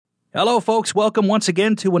Hello, folks. Welcome once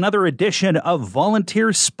again to another edition of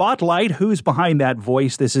Volunteer Spotlight. Who's behind that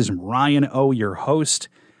voice? This is Ryan O., your host.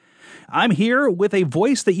 I'm here with a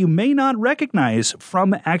voice that you may not recognize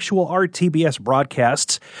from actual RTBS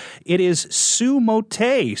broadcasts. It is Sue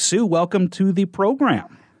Motet. Sue, welcome to the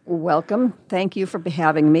program. Welcome. Thank you for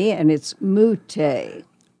having me, and it's Motet.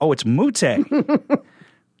 Oh, it's Motet.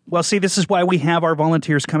 Well, see, this is why we have our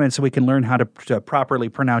volunteers come in so we can learn how to properly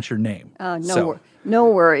pronounce your name. No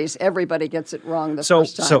worries. Everybody gets it wrong the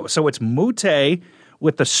first time. So it's Motet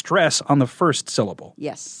with the stress on the first syllable.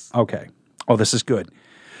 Yes. Okay. Oh, this is good.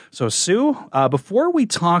 So, Sue, before we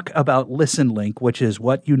talk about ListenLink, which is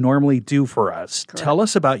what you normally do for us, Correct. Tell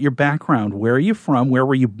us about your background. Where are you from? Where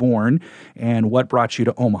were you born? And what brought you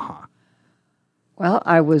to Omaha? Well,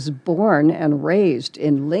 I was born and raised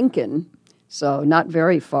in Lincoln, so not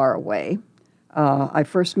very far away. I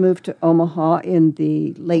first moved to Omaha in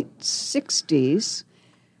the late 60s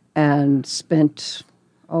and spent,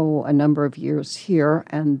 a number of years here.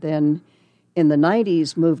 And then in the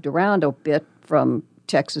 90s, moved around a bit from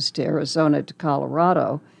Texas to Arizona to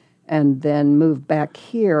Colorado, and then moved back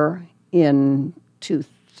here in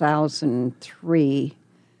 2003.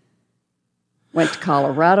 Went to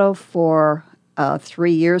Colorado for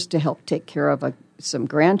 3 years to help take care of some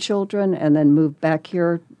grandchildren, and then moved back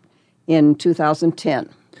here in 2010.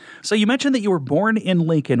 So you mentioned that you were born in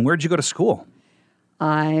Lincoln. Where did you go to school?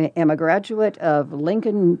 I am a graduate of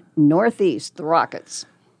Lincoln Northeast, the Rockets.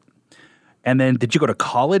 And then did you go to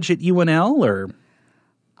college at UNL or?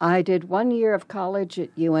 I did 1 year of college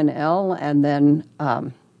at UNL and then,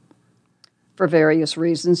 for various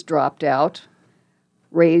reasons, dropped out,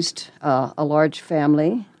 raised a large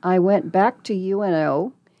family. I went back to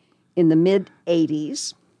UNO in the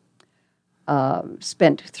mid-'80s.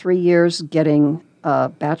 Spent 3 years getting a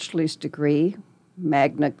bachelor's degree,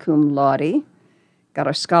 magna cum laude, got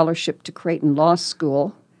a scholarship to Creighton Law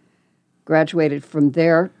School, graduated from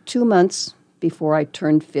there 2 months before I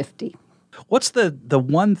turned 50. What's the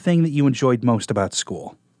one thing that you enjoyed most about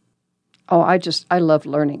school? Oh, I love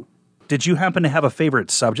learning. Did you happen to have a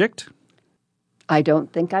favorite subject? I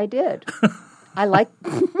don't think I did. I liked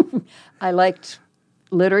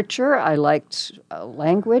literature, I liked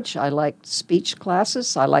language, I liked speech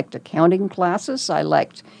classes, I liked accounting classes, I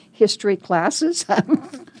liked history classes.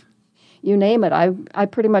 You name it. I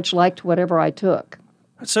pretty much liked whatever I took.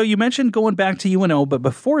 So you mentioned going back to UNO, but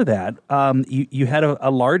before that, you had a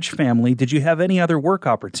large family. Did you have any other work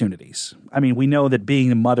opportunities? I mean, we know that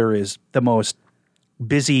being a mother is the most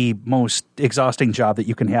busy, most exhausting job that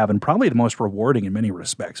you can have and probably the most rewarding in many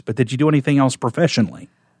respects. But did you do anything else professionally?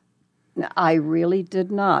 I really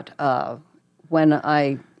did not. When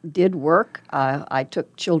I did work, I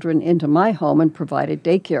took children into my home and provided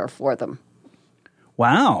daycare for them.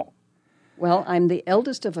 Wow. Well, I'm the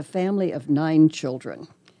eldest of a family of 9 children.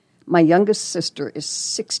 My youngest sister is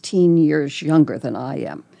 16 years younger than I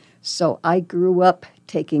am. So I grew up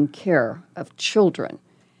taking care of children.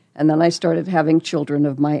 And then I started having children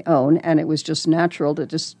of my own, and it was just natural to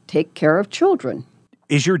just take care of children.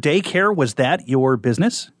 Is your daycare, was that your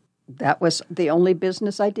business? That was the only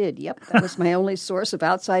business I did. Yep, that was my only source of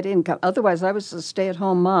outside income. Otherwise, I was a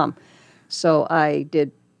stay-at-home mom. So I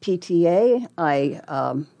did PTA. I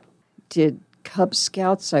did Cub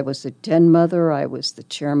Scouts. I was the den mother. I was the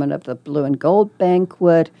chairman of the Blue and Gold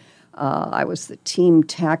Banquet. I was the team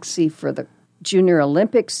taxi for the Junior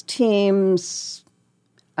Olympics teams.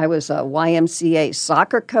 I was a YMCA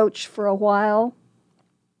soccer coach for a while.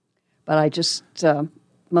 But I just...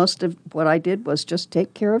 most of what I did was just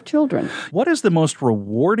take care of children. What is the most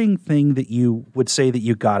rewarding thing that you would say that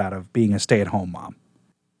you got out of being a stay-at-home mom?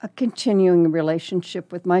 A continuing relationship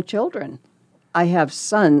with my children. I have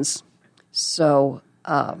sons, so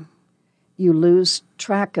you lose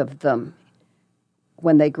track of them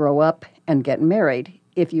when they grow up and get married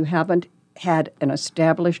if you haven't had an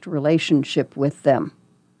established relationship with them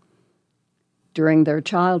during their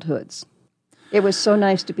childhoods. It was so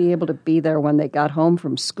nice to be able to be there when they got home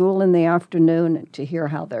from school in the afternoon and to hear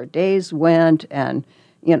how their days went and,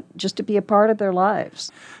 just to be a part of their lives.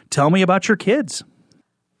 Tell me about your kids.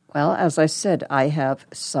 Well, as I said, I have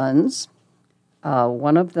sons.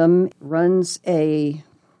 One of them runs a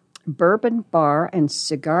bourbon bar and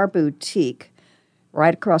cigar boutique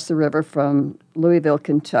right across the river from Louisville,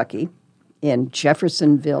 Kentucky, in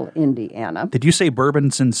Jeffersonville, Indiana. Did you say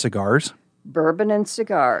bourbons and cigars? Bourbon and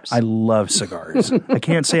cigars. I love cigars. I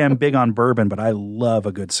can't say I'm big on bourbon, but I love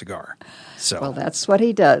a good cigar. So, well, that's what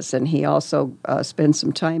he does. And he also spends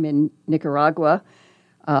some time in Nicaragua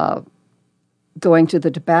going to the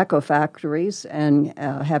tobacco factories and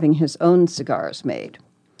having his own cigars made.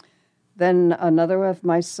 Then another of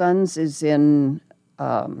my sons is in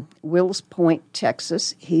Wills Point,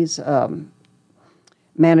 Texas. He's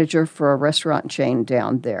manager for a restaurant chain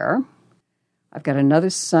down there. I've got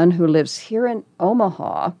another son who lives here in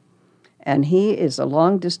Omaha, and he is a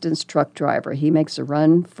long-distance truck driver. He makes a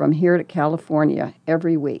run from here to California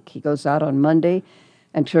every week. He goes out on Monday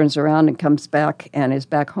and turns around and comes back and is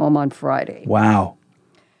back home on Friday. Wow.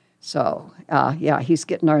 So, he's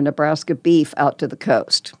getting our Nebraska beef out to the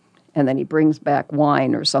coast, and then he brings back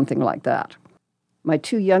wine or something like that. My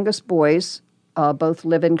two youngest boys both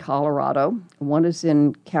live in Colorado. One is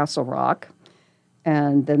in Castle Rock,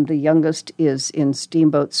 and then the youngest is in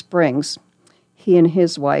Steamboat Springs. He and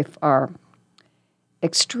his wife are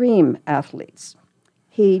extreme athletes.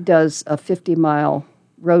 He does a 50-mile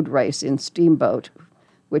road race in Steamboat,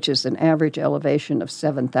 which is an average elevation of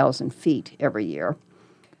 7,000 feet every year.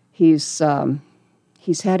 He's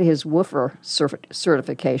had his WOOFer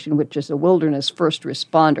certification, which is a wilderness first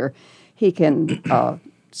responder. He can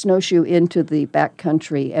snowshoe into the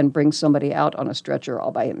backcountry and bring somebody out on a stretcher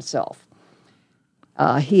all by himself.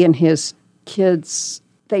 He and his kids,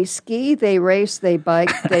 they ski, they race, they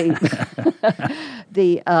bike.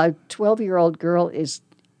 The 12-year-old girl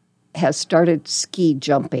has started ski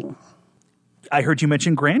jumping. I heard you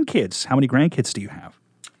mention grandkids. How many grandkids do you have?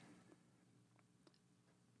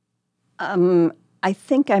 I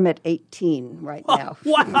think I'm at 18 right now.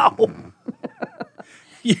 Wow.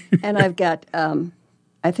 And I've got,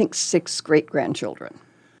 I think, 6 great-grandchildren.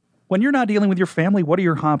 When you're not dealing with your family, what are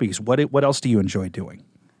your hobbies? What else do you enjoy doing?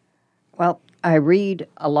 Well, I read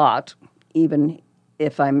a lot, even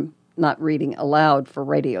if I'm not reading aloud for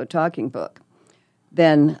radio talking book.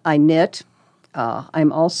 Then I knit.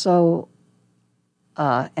 I'm also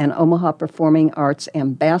an Omaha Performing Arts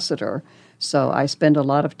ambassador, so I spend a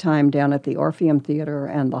lot of time down at the Orpheum Theater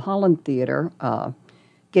and the Holland Theater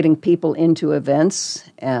getting people into events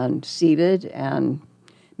and seated and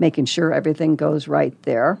making sure everything goes right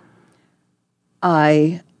there.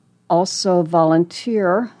 I also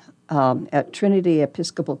volunteer at Trinity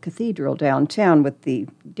Episcopal Cathedral downtown with the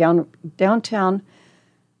downtown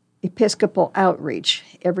Episcopal Outreach.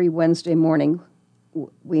 Every Wednesday morning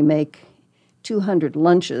we make 200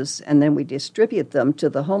 lunches, and then we distribute them to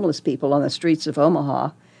the homeless people on the streets of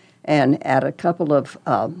Omaha and at a couple of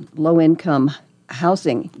low-income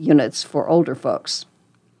housing units for older folks.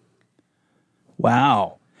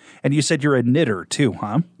 Wow. And you said you're a knitter too,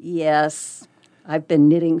 huh? Yes. I've been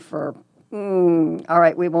knitting for, all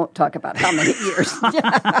right, we won't talk about how many years.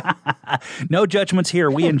 No judgments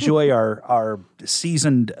here. We enjoy our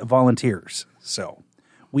seasoned volunteers, so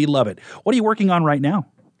we love it. What are you working on right now?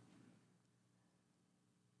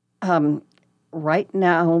 Right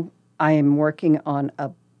now, I am working on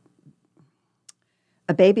a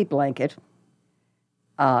baby blanket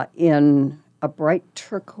in a bright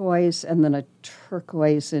turquoise and then a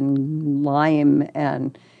turquoise and lime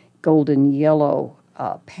and golden yellow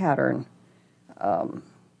pattern.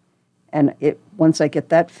 And once I get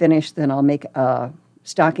that finished, then I'll make a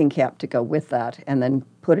stocking cap to go with that and then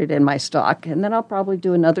put it in my stock. And then I'll probably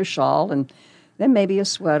do another shawl and then maybe a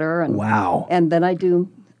sweater. And, wow. And then I do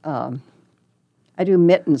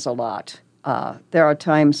mittens a lot. There are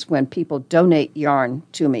times when people donate yarn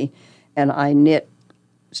to me, and I knit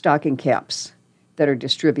stocking caps that are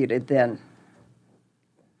distributed then.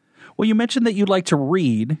 Well, you mentioned that you'd like to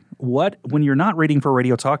read. When you're not reading for a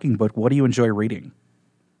radio talking book, what do you enjoy reading?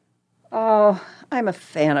 Oh, I'm a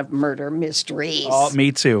fan of murder mysteries. Oh,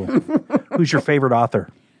 me too. Who's your favorite author?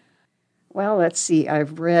 Well, let's see.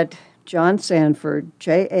 I've read John Sanford,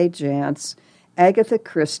 J.A. Jance, Agatha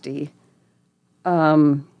Christie,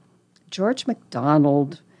 George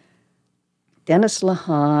MacDonald, Dennis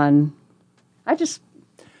Lehane.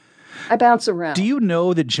 I bounce around. Do you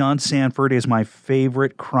know that John Sanford is my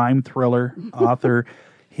favorite crime thriller author?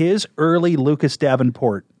 His early Lucas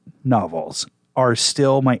Davenport novels are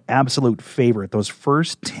still my absolute favorite. Those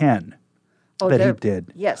first 10 that he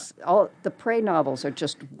did. Yes. All the Prey novels are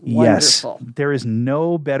just wonderful. Yes. There is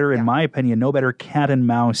no better, in my opinion, no better cat and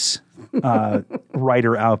mouse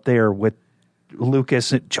writer out there with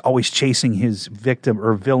Lucas always chasing his victim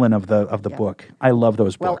or villain of the book. I love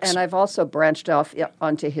those books. Well, and I've also branched off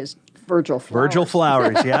onto his Virgil Flowers. Virgil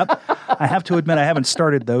Flowers, yep. I have to admit I haven't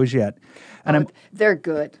started those yet. And they're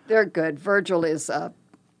good. They're good. Virgil is an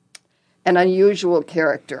unusual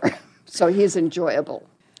character, so he's enjoyable.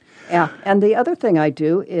 Yeah, and the other thing I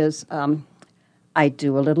do is I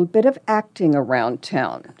do a little bit of acting around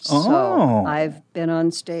town. So I've been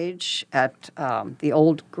on stage at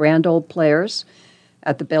the Grand Old Players,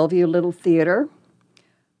 at the Bellevue Little Theater,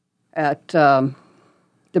 at the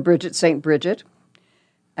St. Bridget,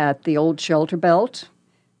 at the Old Shelter Belt,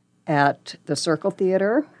 at the Circle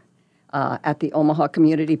Theater, at the Omaha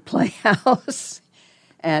Community Playhouse,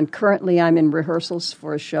 and currently I'm in rehearsals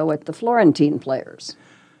for a show at the Florentine Players.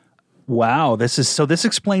 Wow, this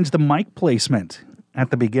explains the mic placement at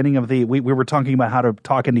the beginning of we were talking about how to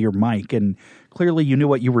talk into your mic, and clearly you knew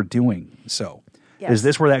what you were doing. So yes. Is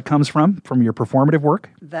this where that comes from your performative work?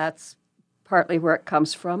 That's partly where it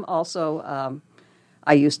comes from. Also,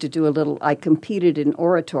 I competed in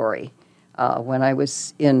oratory when I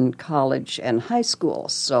was in college and high school,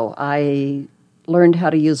 so I learned how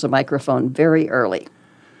to use a microphone very early.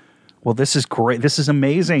 Well, this is great. This is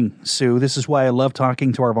amazing, Sue. This is why I love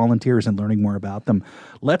talking to our volunteers and learning more about them.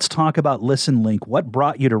 Let's talk about ListenLink. What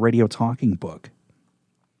brought you to Radio Talking Book?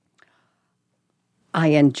 I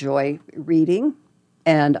enjoy reading,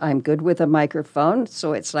 and I'm good with a microphone,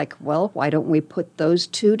 so it's like, well, why don't we put those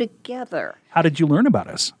two together? How did you learn about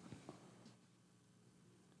us?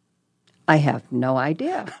 I have no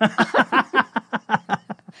idea.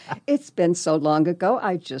 It's been so long ago,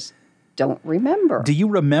 I just don't remember. Do you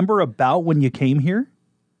remember about when you came here?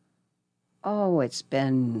 Oh, it's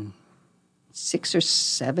been 6 or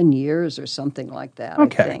 7 years or something like that,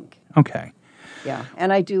 Okay. I think. Okay. Yeah,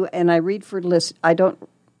 and I read for list. I don't,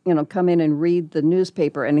 come in and read the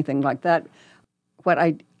newspaper or anything like that. What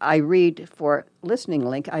I read for Listening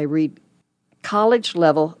Link, I read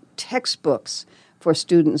college-level textbooks for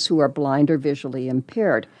students who are blind or visually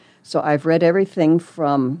impaired. So I've read everything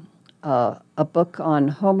from a book on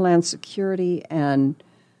Homeland Security and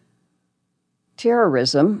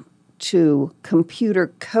terrorism to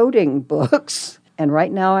computer coding books. And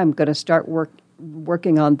right now I'm going to start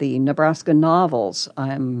working on the Nebraska novels.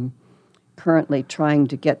 I'm currently trying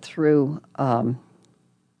to get through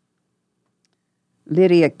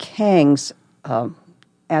Lydia Kang's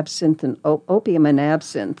Absinthe and Opium and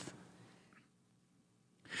Absinthe.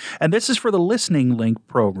 And this is for the Listening Link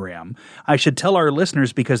program. I should tell our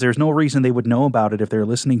listeners, because there's no reason they would know about it if they're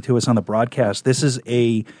listening to us on the broadcast. This is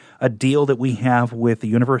a deal that we have with the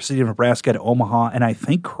University of Nebraska at Omaha, and I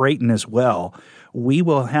think Creighton as well. We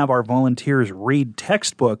will have our volunteers read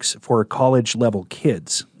textbooks for college-level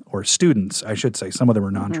kids, or students, I should say. Some of them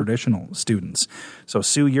are non-traditional students. So,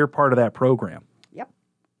 Sue, you're part of that program.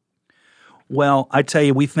 Well, I tell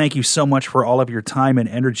you, we thank you so much for all of your time and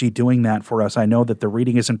energy doing that for us. I know that the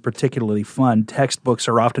reading isn't particularly fun. Textbooks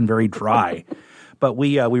are often very dry. But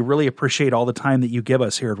we really appreciate all the time that you give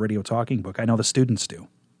us here at Radio Talking Book. I know the students do.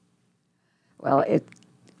 Well, it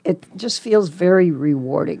just feels very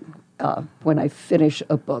rewarding when I finish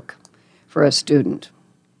a book for a student.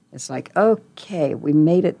 It's like, okay, we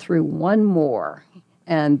made it through one more.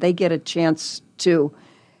 And they get a chance to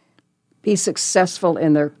be successful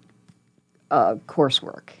in their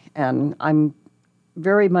coursework, and I'm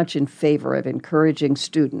very much in favor of encouraging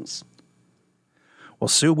students. Well,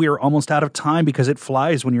 Sue, we are almost out of time because it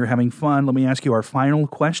flies when you're having fun. Let me ask you our final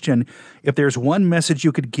question. If there's one message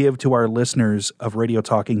you could give to our listeners of Radio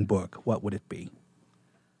Talking Book, what would it be?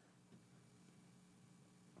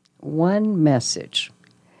 One message.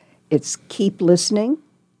 It's keep listening.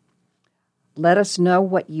 Let us know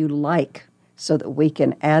what you like so that we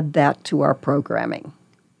can add that to our programming.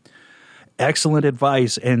 Excellent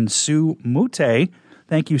advice. And Sue Mute,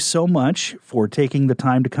 thank you so much for taking the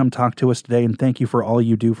time to come talk to us today, and thank you for all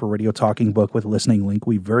you do for Radio Talking Book with Listening Link.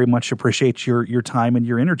 We very much appreciate your time and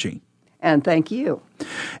your energy. And thank you.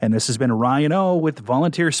 And this has been Ryan O with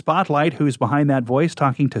Volunteer Spotlight, who's behind that voice,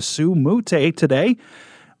 talking to Sue Mute today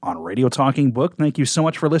on Radio Talking Book. Thank you so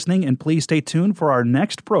much for listening, and please stay tuned for our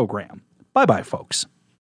next program. Bye-bye, folks.